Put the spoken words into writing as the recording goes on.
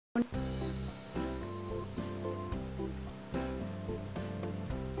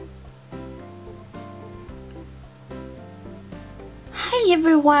Hi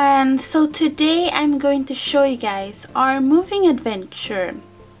everyone! So today I'm going to show you guys our moving adventure,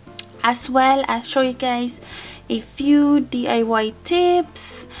 as well as show you guys a few DIY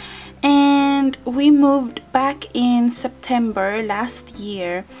tips. And we moved back in September last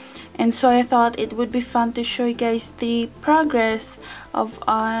year, and so I thought it would be fun to show you guys the progress of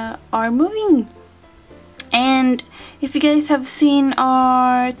our moving. And if you guys have seen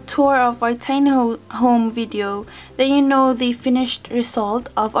our tour of our tiny home video, then you know the finished result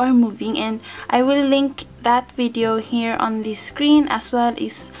of our moving, and I will link that video here on the screen as well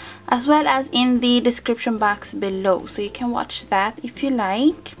as in the description box below, so you can watch that if you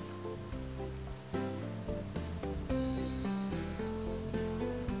like.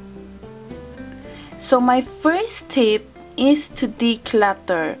 So my first tip is to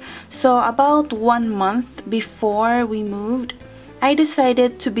declutter. So about 1 month before we moved, I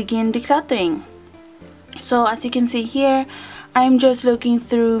decided to begin decluttering. So as you can see here, I'm just looking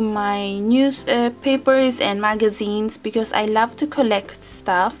through my newspapers and magazines because I love to collect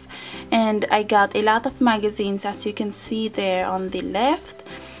stuff, and I got a lot of magazines, as you can see there on the left,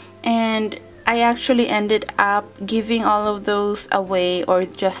 and I actually ended up giving all of those away or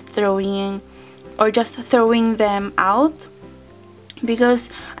just throwing them out, because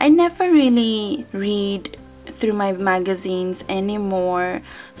I never really read through my magazines anymore,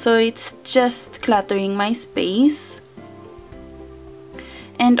 so it's just cluttering my space.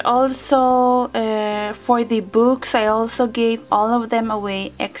 And also for the books, I also gave all of them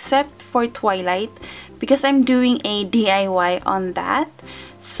away except for Twilight, because I'm doing a DIY on that,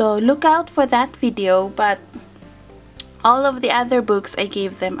 so look out for that video. But all of the other books I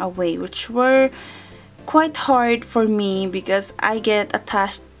gave them away, which were quite hard for me because I get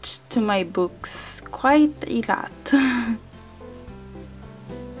attached to my books quite a lot.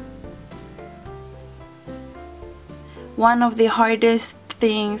 One of the hardest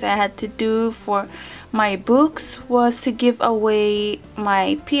things I had to do for my books was to give away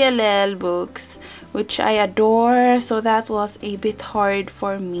my PLL books, which I adore, so that was a bit hard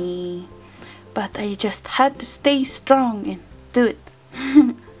for me, but I just had to stay strong and do it.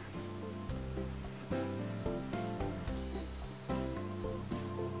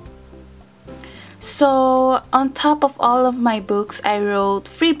 So on top of all of my books, I wrote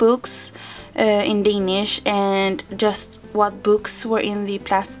free books in Danish and just what books were in the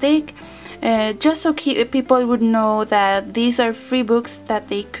plastic, just so people would know that these are free books that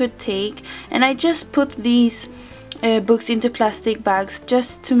they could take. And I just put these books into plastic bags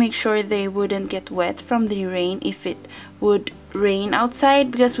just to make sure they wouldn't get wet from the rain if it would rain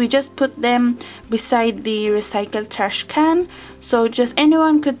outside, because we just put them beside the recycled trash can, so just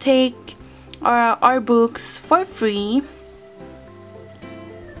anyone could take our books for free.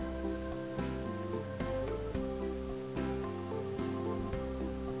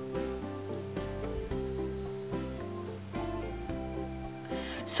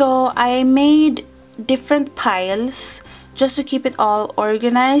 So I made different piles just to keep it all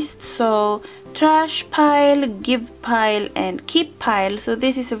organized. So trash pile, give pile, and keep pile. So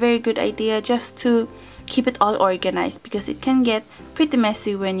this is a very good idea just to keep it all organized, because it can get pretty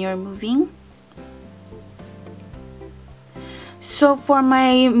messy when you're moving. So for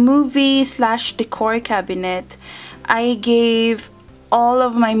my movie/decor cabinet, I gave all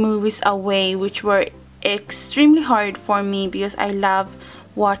of my movies away, which were extremely hard for me because I love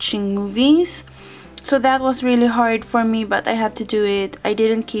watching movies. So that was really hard for me, but I had to do it. I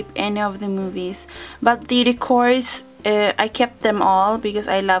didn't keep any of the movies, but the decors, I kept them all because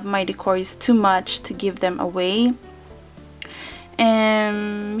I love my decors too much to give them away.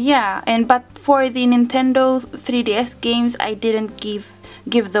 Yeah, but for the Nintendo 3DS games, I didn't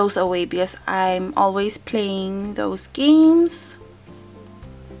give those away because I'm always playing those games.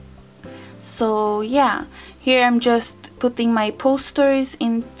 So yeah, here I'm just putting my posters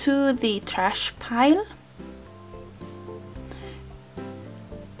into the trash pile,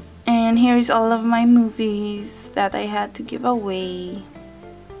 and here's all of my movies that I had to give away.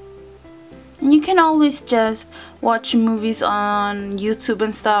 And you can always just watch movies on YouTube and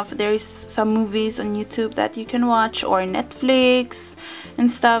stuff. There's some movies on YouTube that you can watch, or Netflix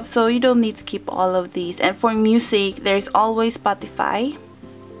and stuff, so you don't need to keep all of these. And for music, there's always Spotify.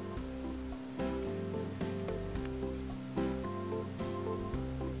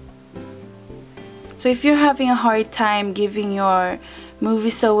 So if you're having a hard time giving your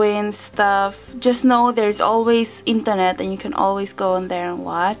movies away and stuff, just know there's always internet and you can always go on there and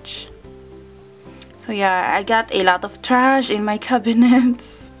watch. So yeah, I got a lot of trash in my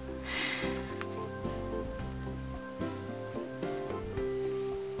cabinets.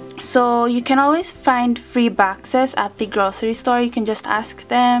 So you can always find free boxes at the grocery store. You can just ask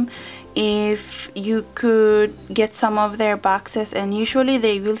them if you could get some of their boxes, and usually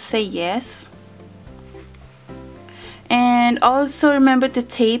they will say yes. And also remember to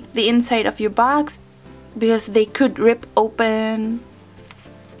tape the inside of your box because they could rip open.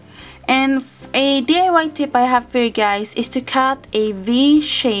 And a DIY tip I have for you guys is to cut a V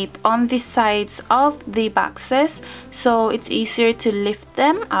shape on the sides of the boxes so it's easier to lift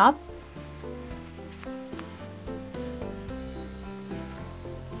them up.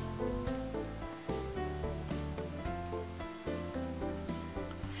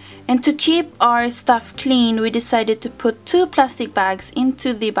 And to keep our stuff clean, we decided to put 2 plastic bags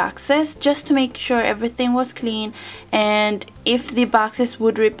into the boxes just to make sure everything was clean, and if the boxes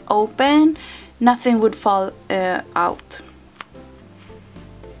would rip open, nothing would fall out.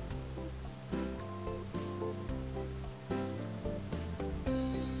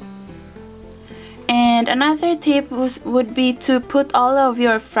 And another tip would be to put all of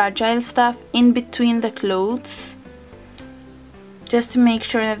your fragile stuff in between the clothes, just to make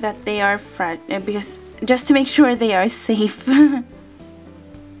sure that they are just to make sure they are safe.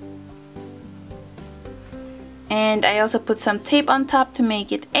 And I also put some tape on top to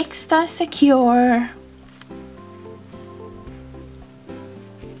make it extra secure.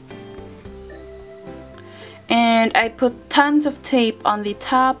 And I put tons of tape on the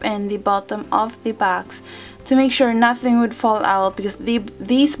top and the bottom of the box to make sure nothing would fall out, because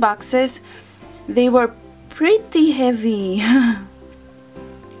these boxes, they were pretty heavy.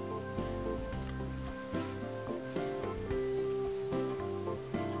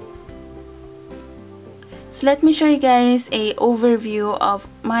 So let me show you guys a overview of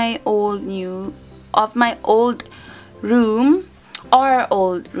my old room. Our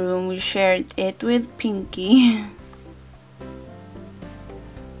old room, we shared it with Pinky.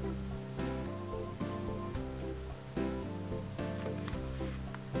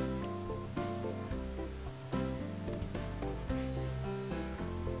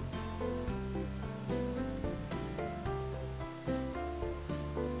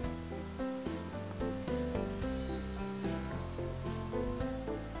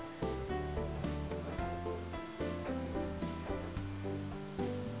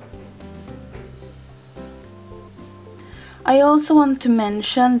 I also want to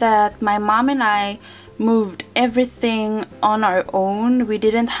mention that my mom and I moved everything on our own. We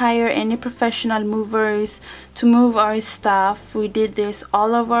didn't hire any professional movers to move our stuff. We did this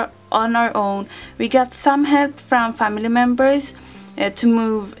all on our own. We got some help from family members to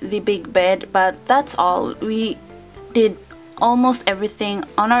move the big bed, but that's all. We did almost everything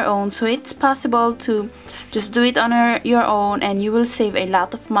on our own, so it's possible to just do it on your own, and you will save a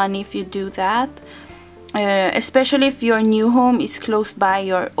lot of money if you do that. Especially if your new home is close by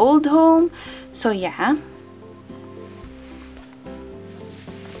your old home. So yeah.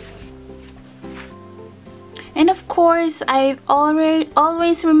 And of course, I've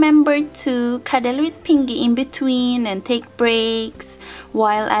always remembered to cuddle with Pinky in between and take breaks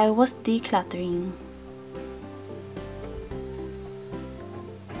while I was decluttering.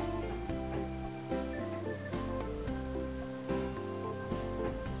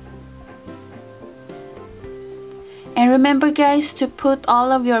 And remember guys, to put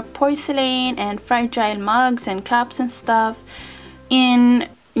all of your porcelain and fragile mugs and cups and stuff in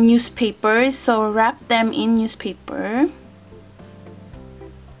newspapers, so wrap them in newspaper.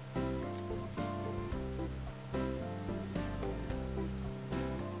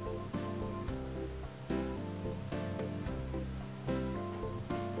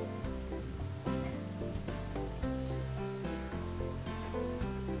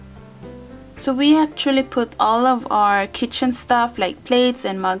 So we actually put all of our kitchen stuff like plates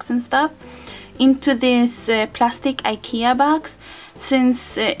and mugs and stuff into this plastic IKEA box,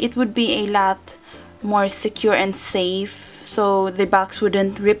 since it would be a lot more secure and safe, so the box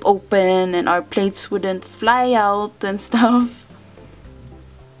wouldn't rip open and our plates wouldn't fly out and stuff.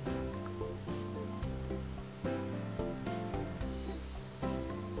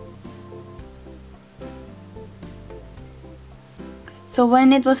 So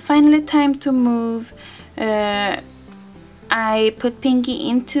when it was finally time to move, I put Pinky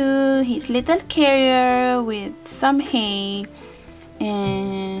into his little carrier with some hay,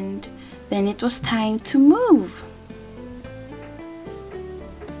 and then it was time to move.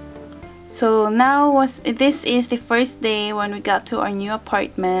 So now this is the first day when we got to our new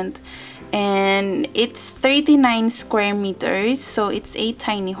apartment, and it's 39 square meters, so it's a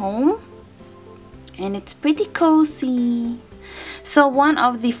tiny home and it's pretty cozy. So one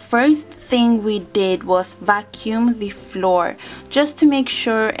of the first thing we did was vacuum the floor, just to make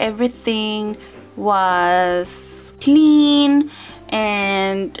sure everything was clean,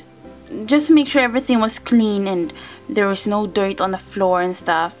 and just to make sure everything was clean and there was no dirt on the floor and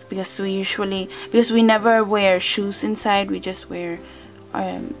stuff, because we never wear shoes inside. We just wear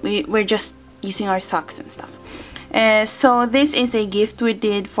we're just using our socks and stuff. So this is a gift we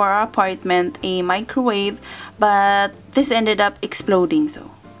did for our apartment, a microwave, but this ended up exploding,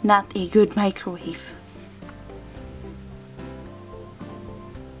 so not a good microwave.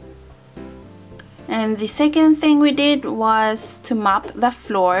 And the second thing we did was to mop the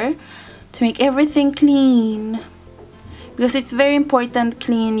floor to make everything clean, because it's very important to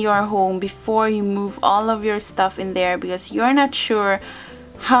clean your home before you move all of your stuff in there, because you're not sure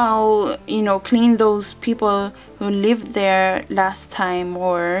how, you know, clean those people who lived there last time,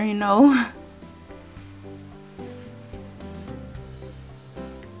 or you know.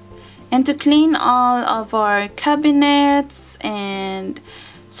 And to clean all of our cabinets and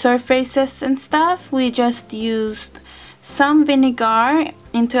surfaces and stuff, we just used some vinegar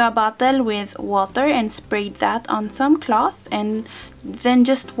into a bottle with water and sprayed that on some cloth, and then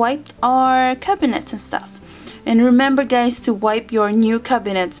just wiped our cabinets and stuff. And remember guys, to wipe your new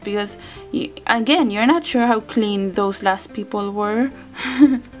cabinets, because again, you're not sure how clean those last people were.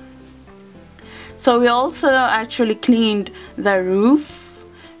 So we also actually cleaned the roof,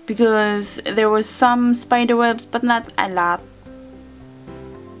 because there was some spider webs, but not a lot.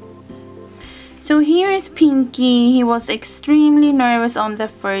 So here is Pinky. He was extremely nervous on the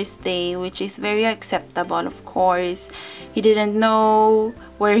first day, which is very acceptable, of course. He didn't know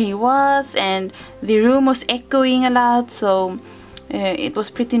where he was, and the room was echoing a lot, so it was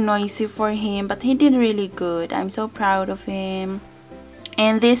pretty noisy for him, but he did really good. I'm so proud of him.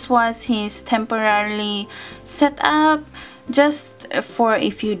 And this was his temporarily set up, just for a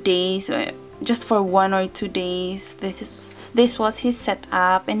few days, just for 1 or 2 days. This was his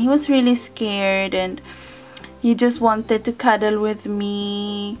setup, and he was really scared, and he just wanted to cuddle with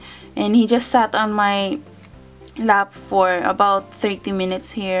me, and he just sat on my lap for about 30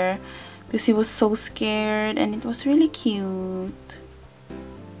 minutes here because he was so scared, and it was really cute.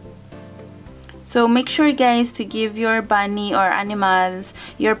 So make sure guys to give your bunny or animals,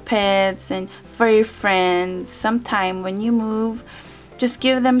 your pets and furry friends some time when you move. Just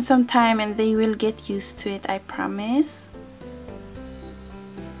give them some time and they will get used to it, I promise.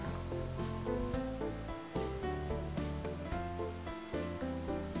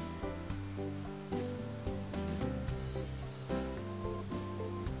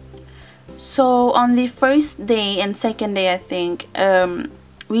 So on the first day and second day, I think,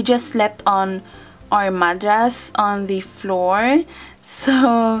 we just slept on our mattress on the floor.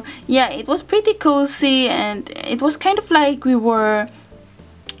 So yeah, it was pretty cozy, and it was kind of like we were,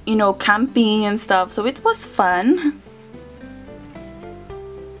 you know, camping and stuff, so it was fun.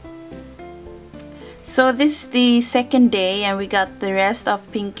 So this is the second day, and we got the rest of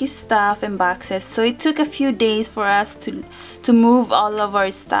Pinky's stuff and boxes. So it took a few days for us to move all of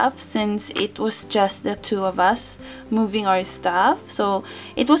our stuff, since it was just the two of us moving our stuff. So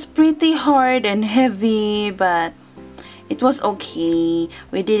it was pretty hard and heavy, but it was okay.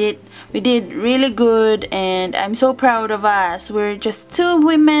 We did it. We did really good, and I'm so proud of us. We're just 2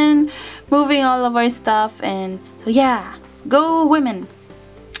 women moving all of our stuff, and so yeah, go women.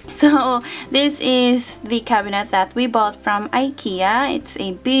 So this is the cabinet that we bought from IKEA. It's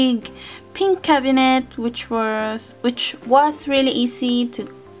a big pink cabinet, which was really easy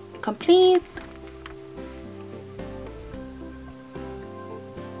to complete.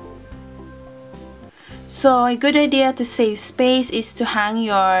 So a good idea to save space is to hang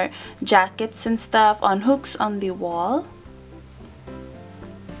your jackets and stuff on hooks on the wall.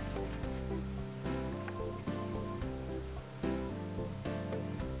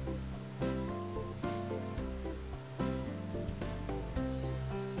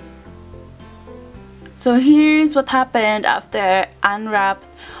 So here's what happened after I unwrapped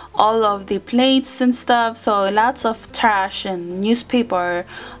all of the plates and stuff. So lots of trash and newspaper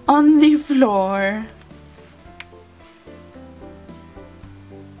on the floor.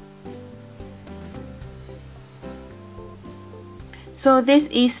 So this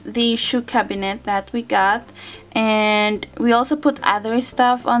is the shoe cabinet that we got, and we also put other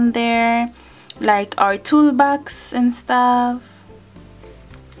stuff on there, like our toolbox and stuff.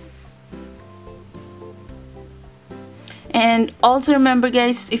 And also remember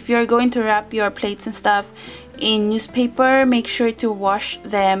guys, if you're going to wrap your plates and stuff in newspaper, make sure to wash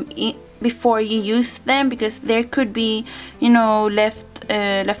them before you use them, because there could be, you know,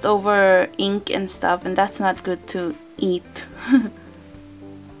 leftover ink and stuff, and that's not good to eat.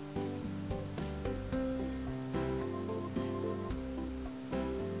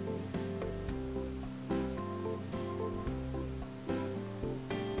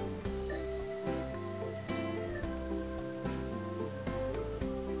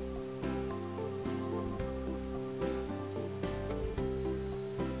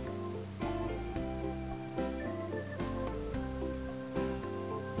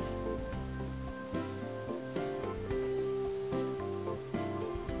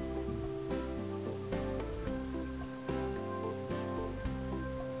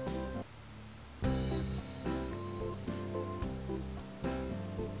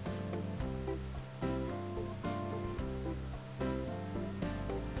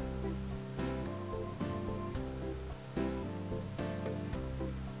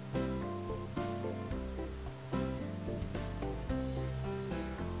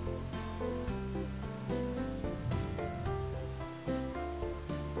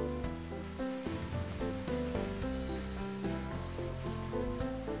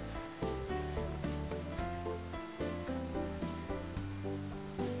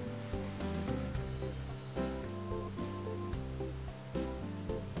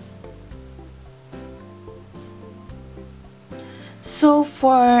 So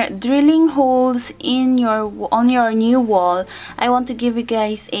for drilling holes in on your new wall, I want to give you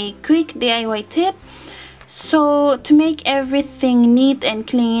guys a quick DIY tip. So to make everything neat and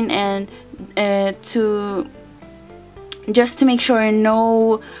clean, and to make sure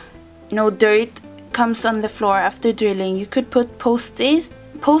no dirt comes on the floor after drilling, you could put post-its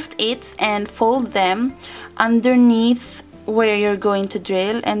and fold them underneath where you're going to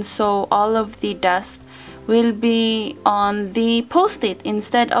drill, and so all of the dust will be on the post-it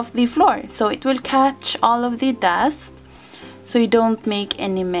instead of the floor, so it will catch all of the dust so you don't make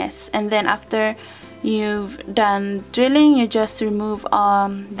any mess. And then after you've done drilling, you just remove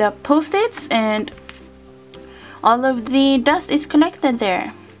the post-its and all of the dust is collected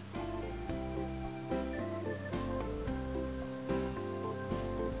there.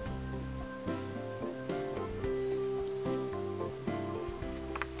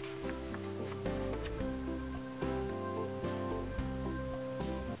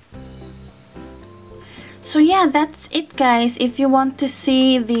 So yeah, that's it guys. If you want to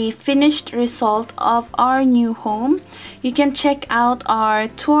see the finished result of our new home, you can check out our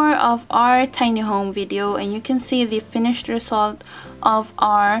tour of our tiny home video, and you can see the finished result of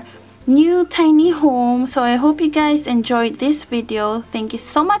our new tiny home. So I hope you guys enjoyed this video. Thank you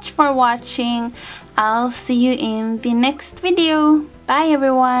so much for watching. I'll see you in the next video. Bye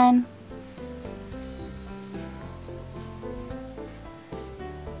everyone.